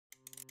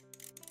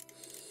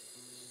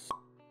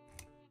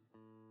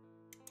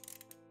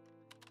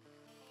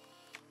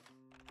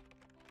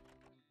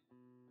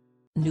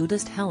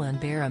Nudist Helen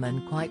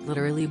Berryman quite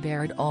literally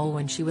bared all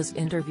when she was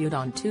interviewed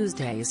on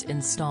Tuesday's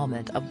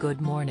installment of Good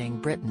Morning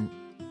Britain.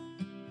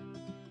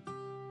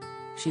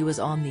 She was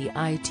on the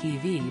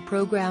ITV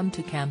programme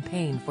to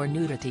campaign for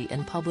nudity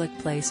in public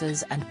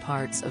places, and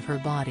parts of her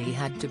body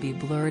had to be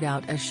blurred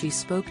out as she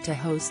spoke to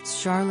hosts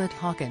Charlotte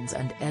Hawkins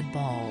and Ed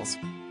Balls.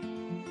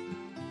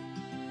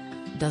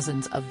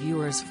 Dozens of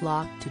viewers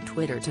flocked to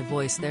Twitter to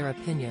voice their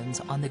opinions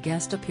on the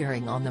guest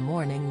appearing on the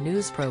morning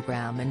news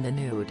programme in the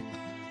nude.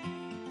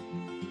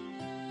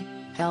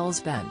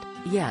 Hell's bent,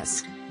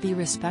 yes, be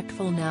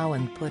respectful now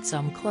and put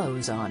some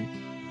clothes on.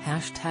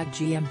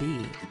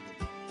 #GMB.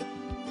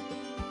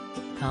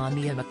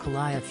 Kania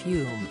Makalaya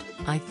fumed,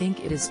 I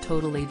think it is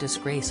totally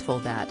disgraceful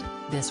that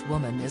this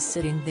woman is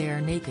sitting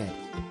there naked.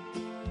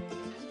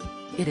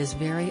 It is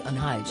very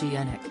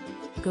unhygienic.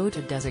 Go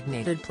to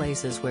designated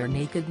places where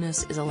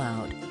nakedness is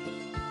allowed.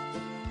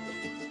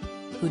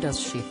 Who does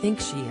she think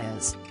she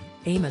is?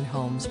 Eamon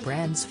Holmes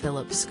brands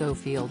Philip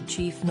Schofield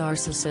chief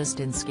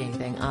narcissist in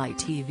scathing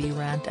ITV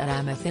rant at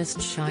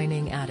Amethyst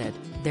Shining added,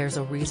 there's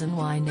a reason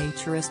why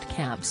naturist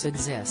camps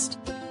exist.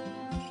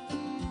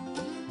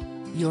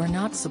 You're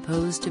not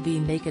supposed to be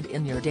naked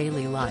in your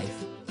daily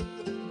life.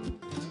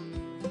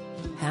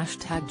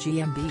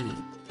 #GMB.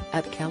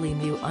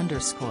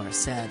 @KellyMew_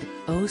 said,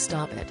 oh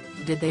stop it,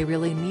 did they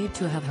really need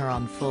to have her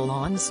on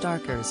full-on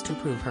Starkers to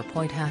prove her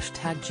point?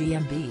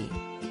 #GMB.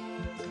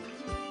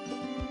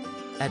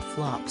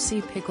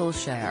 @Flopsy Pickle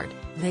shared,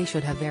 they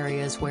should have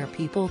areas where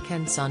people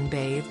can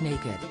sunbathe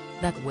naked,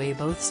 that way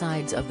both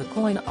sides of the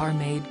coin are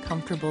made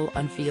comfortable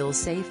and feel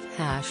safe.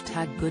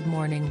 #Good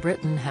Morning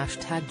Britain.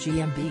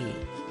 #GMB.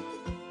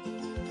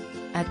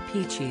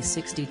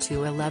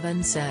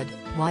 @Peachy6211 said,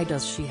 why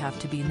does she have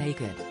to be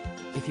naked?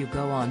 If you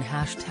go on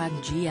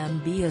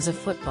 #GMB as a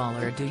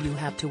footballer, do you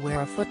have to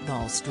wear a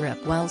football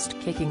strip whilst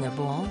kicking a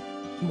ball?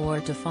 More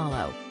to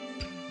follow.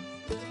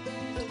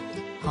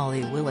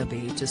 Holly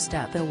Willoughby to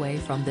step away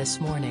from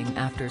This Morning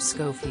after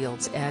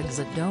Schofield's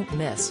exit. Don't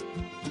miss.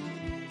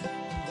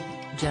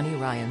 Jenny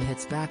Ryan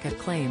hits back at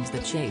claims the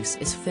chase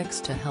is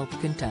fixed to help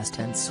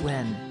contestants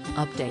win.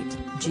 Update: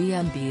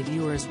 GMB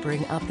viewers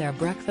bring up their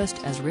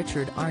breakfast as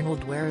Richard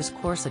Arnold wears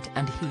corset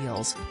and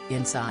heels.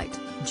 Insight: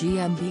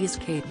 GMB's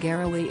Kate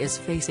Garraway is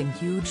facing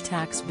huge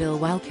tax bill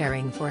while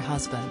caring for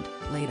husband.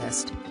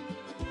 Latest.